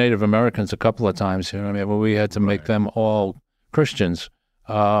 mentioned Native Americans a couple of times here. I mean, well, we had to make them all Christians.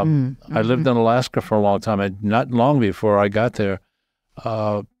 I lived in Alaska for a long time, and not long before I got there,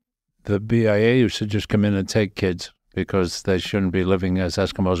 the BIA used to just come in and take kids because they shouldn't be living as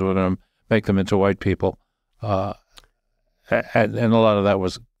Eskimos. We're going to make them into white people. And a lot of that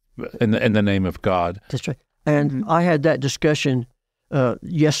was in the name of God. That's right. And I had that discussion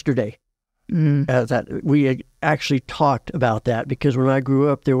yesterday. That we had actually talked about that because when I grew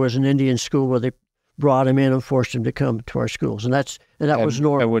up, there was an Indian school where they brought him in and forced him to come to our schools, and that was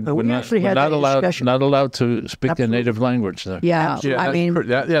normal. And And we actually had not that allowed, discussion. not allowed to speak their Absolutely. native language there. Yeah, Yeah, I that's mean,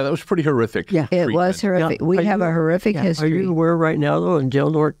 that was pretty horrific. Yeah. it was treatment. horrific. Yeah. We Are have you- a horrific Are history. you aware right now, though, in Del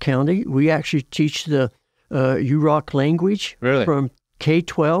Norte County, we actually teach the Yurok language Really? from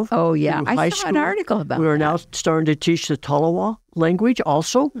K-12. Oh, yeah. through I high saw an school. article about We are that. now starting to teach the Talawa language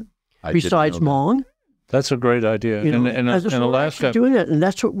also, I didn't besides know that. Hmong. That's a great idea. In As a- we're Alaska, actually doing it, and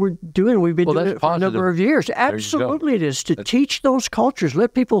that's what we're doing. We've been Well, doing that's it for a number positive. of years. you go. Absolutely, it is to teach those cultures.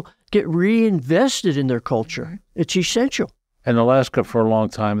 Let people get reinvested in their culture. It's essential. in Alaska for a long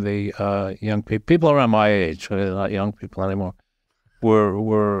time, the young people around my age, they're not young people anymore,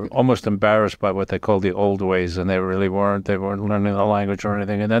 were almost embarrassed by what they called the old ways, and they really weren't. They weren't learning the language or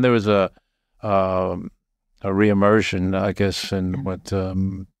anything. And then there was a a reimmersion, I guess, in what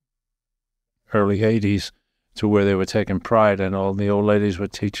early '80s, to where they were taking pride, and all the old ladies were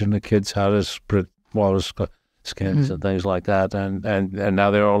teaching the kids how to split walrus skins and things like that, and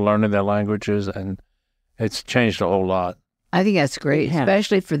now they're all learning their languages, and it's changed a whole lot. I think that's great,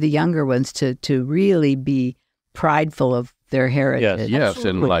 especially for the younger ones to really be prideful of their heritage. Yes,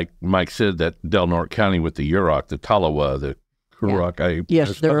 and like Mike said, that Del Norte County with the Yurok, the Talawa, the Kurok,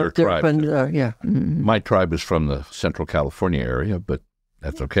 yes, they're tribes. My tribe is from the Central California area, but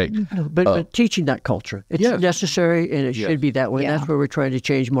that's okay. But teaching that culture, it's necessary, and it should be that way. Yeah. That's where we're trying to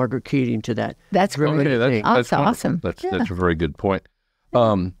change Margaret Keating to that. That's great. Okay, that's awesome. That's a very good point.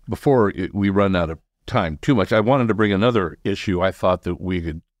 Before we run out of time too much, I wanted to bring another issue. I thought that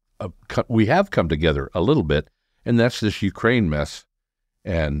we have come together a little bit, and that's this Ukraine mess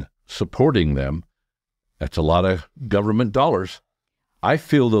and supporting them. That's a lot of government dollars. I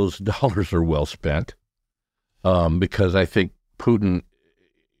feel those dollars are well spent because I think Putin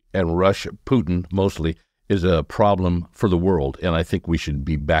and Russia, Putin mostly, is a problem for the world, and I think we should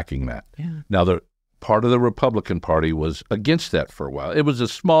be backing that. Yeah. Now, the part of the Republican Party was against that for a while. It was a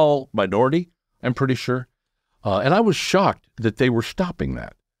small minority, I'm pretty sure, and I was shocked that they were stopping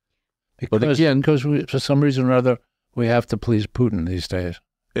that. But again, because for some reason or other, we have to please Putin these days.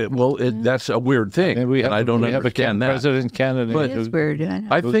 That's a weird thing, and I don't understand that. President candidate, It is weird.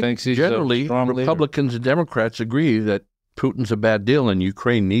 I think generally Republicans and Democrats agree that Putin's a bad deal, and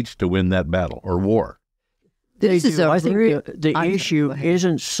Ukraine needs to win that battle or war. I think the issue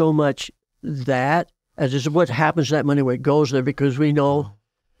isn't so much that as is what happens to that money when it goes there, because we know,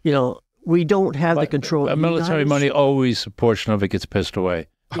 we don't have the control. Military money, always a portion of it gets pissed away.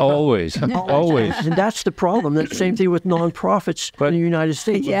 Always, always. And that's the problem. That's the same thing with nonprofits in the United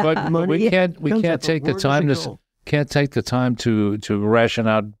States. Yeah. But we can't take the time to ration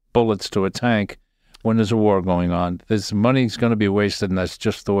out bullets to a tank when there's a war going on. This money's going to be wasted, and that's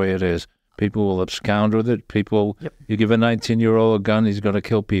just the way it is. People will abscond with it. You give a 19-year-old a gun, he's going to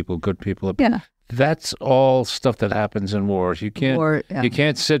kill people, good people. Yeah. That's all stuff that happens in wars. You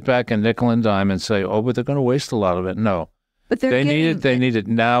can't sit back and nickel and dime and say, but they're going to waste a lot of it. No. But they need it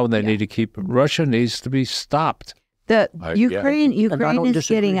now. They need to keep it. Russia needs to be stopped. Ukraine is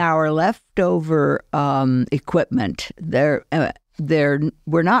getting our leftover equipment. We're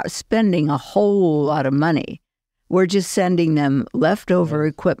not spending a whole lot of money. We're just sending them leftover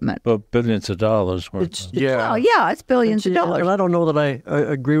equipment. But billions of dollars worth. It's billions of dollars. And I don't know that I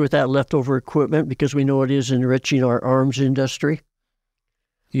agree with that leftover equipment, because we know it is enriching our arms industry.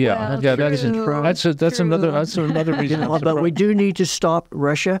 Yeah, that's another reason. But we do need to stop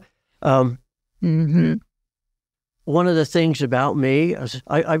Russia. One of the things about me is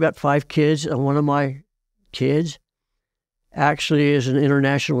I've got 5 kids, and one of my kids actually is an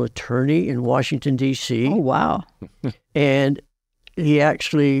international attorney in Washington, D.C. Oh, wow. And he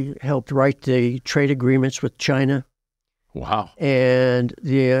actually helped write the trade agreements with China. Wow. And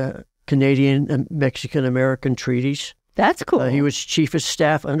the Canadian and Mexican-American treaties. That's cool. He was chief of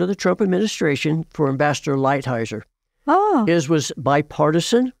staff under the Trump administration for Ambassador Lighthizer. Oh. His was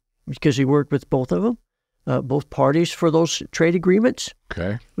bipartisan because he worked with both of them, both parties, for those trade agreements.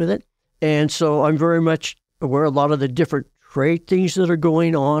 Okay. With it. And so I'm very much aware of a lot of the different trade things that are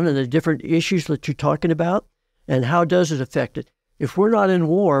going on and the different issues that you're talking about, and how does it affect it. If we're not in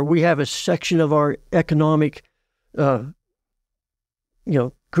war, we have a section of our economic group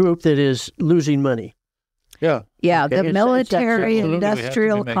that is losing money. Yeah. Yeah, the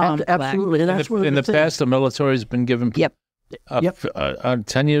military-industrial complex. Absolutely. And that's in the past, the military has been given...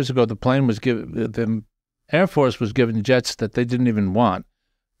 10 years ago, the Air Force was given jets that they didn't even want,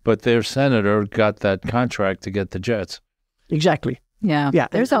 but their senator got that contract to get the jets. Exactly. Yeah.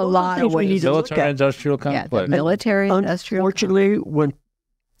 There's a lot of ways. Military-industrial complex. Yeah, the military-industrial Unfortunately, when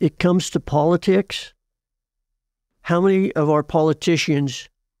it comes to politics, how many of our politicians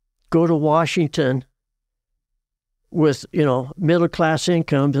go to Washington with, middle-class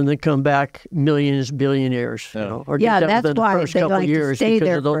incomes and then come back billionaires? That's why they like to stay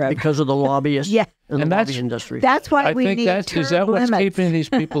there forever. Because of the lobbyists and the lobby industry. That's why we need is that what's keeping these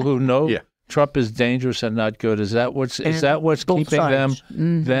people who know Trump is dangerous and not good? Is that what's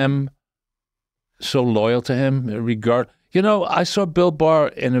keeping them so loyal to him? I saw Bill Barr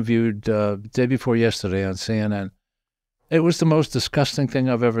interviewed day before yesterday on CNN. It was the most disgusting thing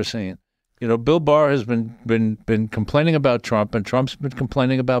I've ever seen. Bill Barr has been complaining about Trump, and Trump's been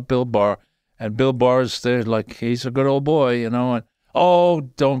complaining about Bill Barr, and Bill Barr's there like he's a good old boy, and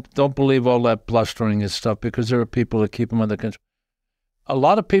don't believe all that blustering and stuff, because there are people that keep him under control. A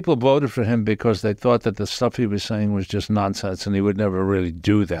lot of people voted for him because they thought that the stuff he was saying was just nonsense, and he would never really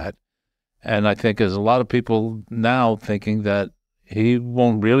do that. And I think there's a lot of people now thinking that he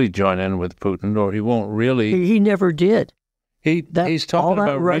won't really join in with Putin, or he won't really. He never did. He's talking all that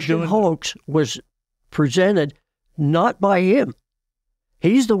about Russian redoing. hoax was presented not by him.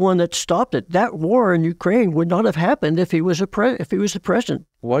 He's the one that stopped it. That war in Ukraine would not have happened if he was the president.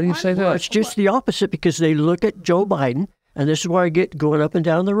 Why do you say Well, that? it's just the opposite, because they look at Joe Biden, and this is where I get going up and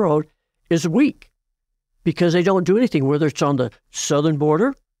down the road, is weak, because they don't do anything, whether it's on the southern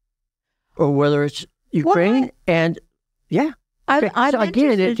border or whether it's Ukraine. And yeah, I'm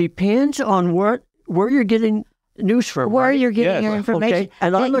again, it interested depends on where you're getting news from. where right? you're getting your information. Okay,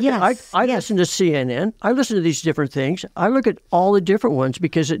 and I look yes, at I yes. listen to CNN. I listen to these different things. I look at all the different ones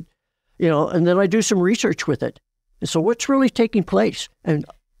because it, and then I do some research with it. And so, what's really taking place? And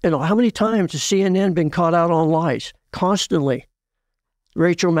how many times has CNN been caught out on lies? Constantly.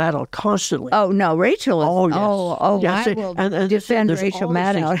 Rachel Maddow, constantly. Oh no, Rachel is. Oh, yes. Yes, Yes, I will and defend there's Rachel all these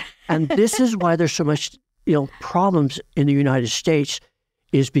Maddow. things. And this is why there's so much, problems in the United States,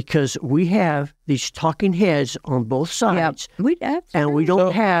 is because we have these talking heads on both sides, and we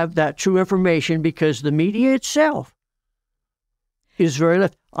don't have that true information because the media itself is very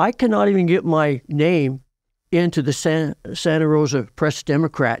left. I cannot even get my name into the Santa Rosa Press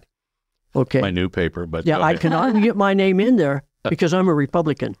Democrat. Okay, My new paper, but yeah, I cannot even get my name in there because I'm a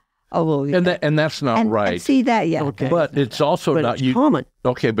Republican. Oh, well, yeah. and that's not right. And see that, yeah. Okay. But it's also But not it's common.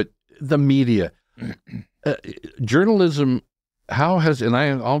 Okay, but the media, journalism,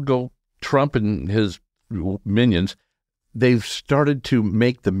 I'll go Trump and his minions, they've started to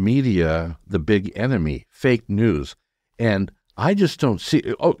make the media the big enemy, fake news. And I just don't see,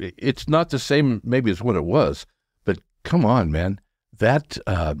 it's not the same maybe as what it was, but come on, man. That,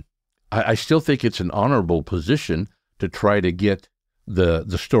 I still think it's an honorable position to try to get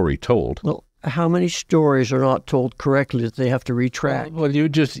the story told. Well, how many stories are not told correctly that they have to retract? Well, you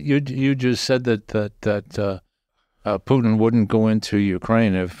just said that Putin wouldn't go into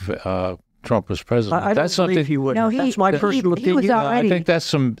Ukraine if Trump was president. I don't believe he would. No, That's my personal he was opinion. already. I think that's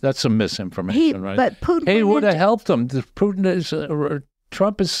some misinformation, right? But Putin He would have into- helped him.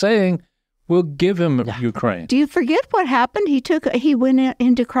 Trump is saying we'll give him Ukraine. Do you forget what happened? He went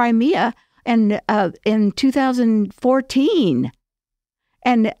into Crimea and in 2014,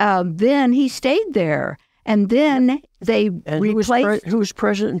 and then he stayed there, and then they And replaced. who was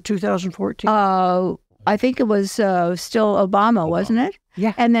president in 2014? I think it was still Obama, wasn't it?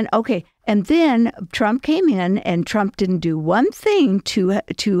 Yeah. And then Trump came in, and Trump didn't do one thing to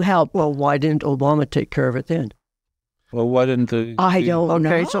help. Well, why didn't Obama take care of it then? Well, why didn't the? I don't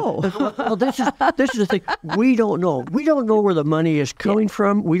Okay, know. so well, this is the thing. We don't know. We don't know where the money is coming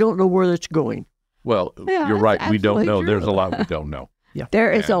from. We don't know where it's going. Well, Yeah, you're right. that's We don't know. absolutely There's a true. lot we don't know.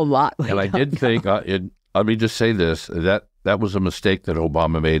 There is a lot. And I did think, let me just say this, that was a mistake that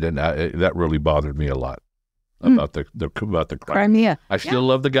Obama made, and that really bothered me a lot about the crime. Crimea. I still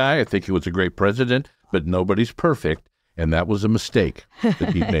love the guy. I think he was a great president, but nobody's perfect, and that was a mistake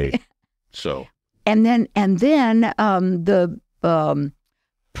that he made. So, And then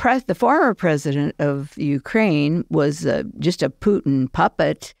the former president of Ukraine was just a Putin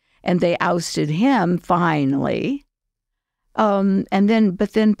puppet, and they ousted him finally. But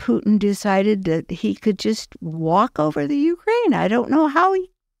then Putin decided that he could just walk over the Ukraine. I don't know how he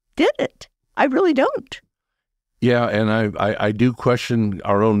did it. I really don't. yeah, and I do question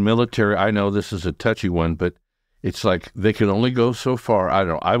our own military. I know this is a touchy one, but it's like they can only go so far.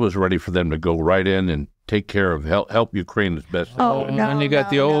 I was ready for them to go right in and take care of help Ukraine as best. Oh, And no, then you got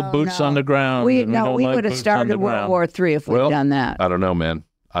the old boots on the ground. We and don't like would have boots on started the World ground. War III if we'd Well, done that. I don't know, man.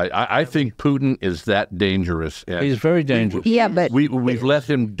 I think Putin is that dangerous. And He's very dangerous. Yeah, but we've let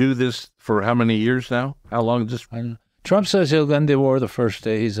him do this for how many years now? How long is this? I know. Trump says he'll end the war the first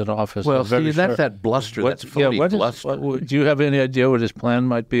day he's in office. Well, I'm very see, that's sure. that bluster. That's Yeah, phony what is, bluster. do you have any idea what his plan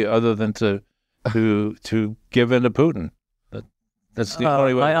might be other than to give in to Putin? That's the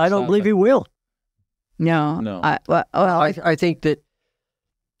only way. I don't believe he will. no. I think that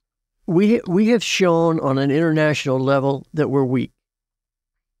we have shown on an international level that we're weak.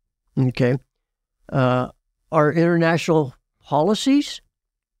 Okay. Our international policies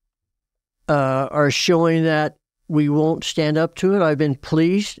are showing that we won't stand up to it. I've been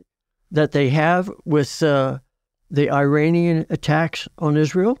pleased that they have with the Iranian attacks on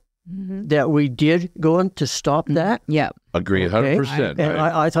Israel, that we did go in to stop that. Yeah. Agree, 100%. And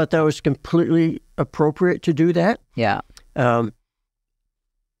I thought that was completely appropriate to do that. Yeah.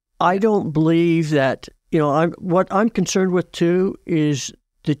 I don't believe that, what I'm concerned with too is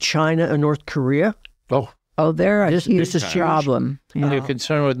the China and North Korea. Oh, they're a This huge is huge. problem. Are you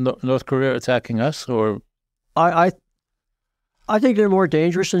concerned with North Korea attacking us, or I think they're more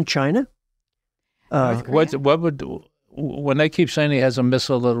dangerous than China. What would when they keep saying he has a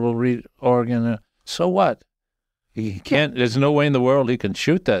missile that will reach Oregon? So what? He can't. There's no way in the world he can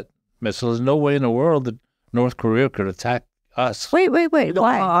shoot that missile. There's no way in the world that North Korea could attack us. Wait.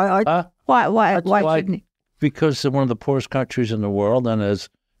 Why? Why shouldn't he? Because they're one of the poorest countries in the world, and as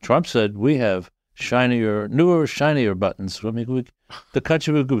Trump said, we have newer, shinier buttons. I mean, the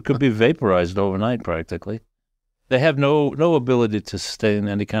country could be vaporized overnight, practically. They have no ability to stay in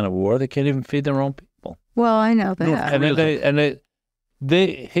any kind of war. They can't even feed their own people. Well, I know that.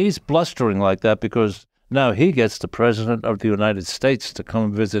 And he's blustering like that because now he gets the president of the United States to come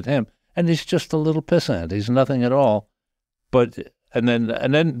and visit him, and he's just a little pissant. He's nothing at all. But and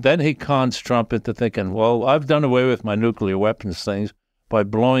then he cons Trump into thinking, well, I've done away with my nuclear weapons things by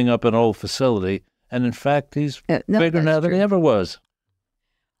blowing up an old facility, and in fact, he's bigger now than he ever was.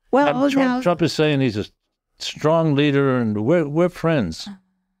 Well, Trump is saying he's a strong leader, and we're friends.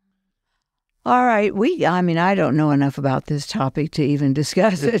 All right. I don't know enough about this topic to even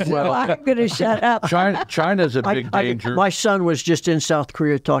discuss it, so I'm going to shut up. China's a big danger. My son was just in South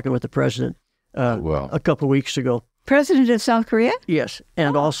Korea talking with the president a couple of weeks ago. President of South Korea? Yes,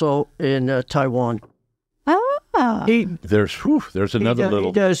 and also in Taiwan. Oh. There's another little...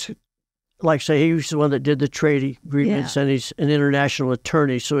 He does, like say, he was the one that did the trade agreements, and he's an international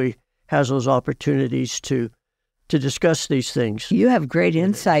attorney, so he has those opportunities to discuss these things. You have great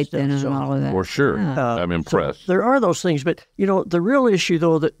insight then on all of that. For sure. I'm impressed. So there are those things, but, the real issue,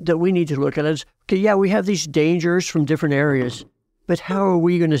 though, that we need to look at is, we have these dangers from different areas, but how are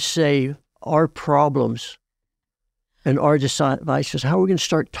we going to say our problems and our devices? How are we going to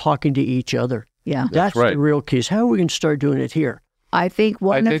start talking to each other? Yeah. That's right. the real key. Is how are we going to start doing it here? I think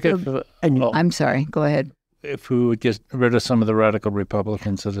I'm sorry. Go ahead. If we would get rid of some of the radical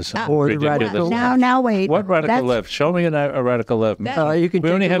Republicans of the or the radical left. Now wait. What radical left? Show me a radical left. You can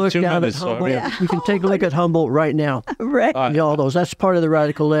we only take a have look 2 down minutes. at Humboldt. You can take a look at Humboldt right now. Right. All those. That's part of the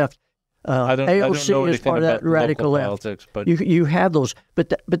radical left. I don't know is part of that radical left. Politics, but you have those,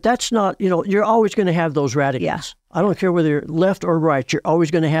 but that's not. You're always going to have those radicals. Yes. I don't care whether you're left or right. You're always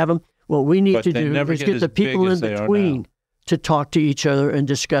going to have them. What we need to do is get the people in between to talk to each other and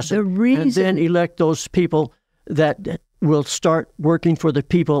discuss it, and then elect those people that will start working for the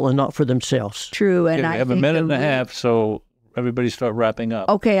people and not for themselves. True, and I have a minute and a half, so everybody start wrapping up.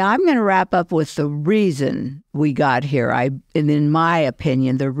 Okay, I'm going to wrap up with the reason we got here. And in my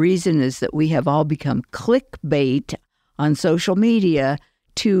opinion, the reason is that we have all become clickbait on social media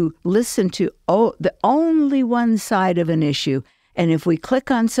to listen to the only one side of an issue. And if we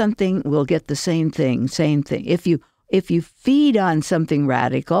click on something, we'll get the same thing. If you feed on something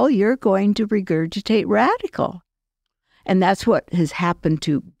radical, you're going to regurgitate radical. And that's what has happened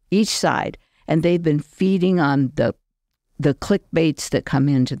to each side. And they've been feeding on the clickbaits that come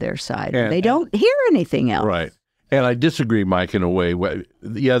into their side. And they don't hear anything else. Right. And I disagree, Mike, in a way.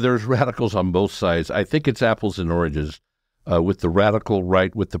 Yeah, there's radicals on both sides. I think it's apples and oranges with the radical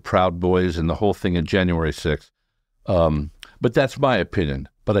right, with the Proud Boys and the whole thing in January 6th. But that's my opinion.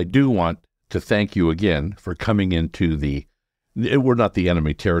 But I do want to thank you again for coming into we're not the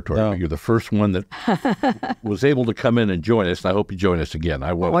enemy territory, but you're the first one that was able to come in and join us, and I hope you join us again.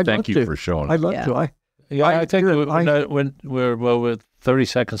 I will thank you for showing us. I'd love to. I think we're with 30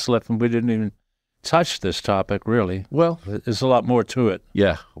 seconds left, and we didn't even touch this topic, really. Well, there's a lot more to it.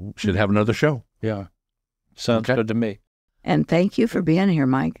 Yeah, we should have another show. Yeah. Sounds good to me. And thank you for being here,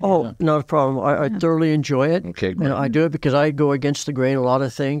 Mike. Oh, not a problem. I thoroughly enjoy it. Okay, great. I do it because I go against the grain a lot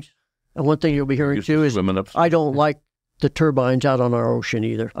of things. And one thing you'll be hearing too is I don't like the turbines out on our ocean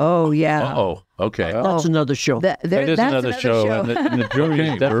either. Oh, yeah. Oh, okay. That's another show. That is another show. And the jury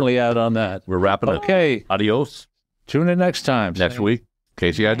is definitely out on that. We're wrapping up. Okay. Adios. Tune in next time. Next week,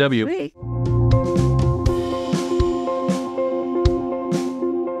 KCIW. Next week.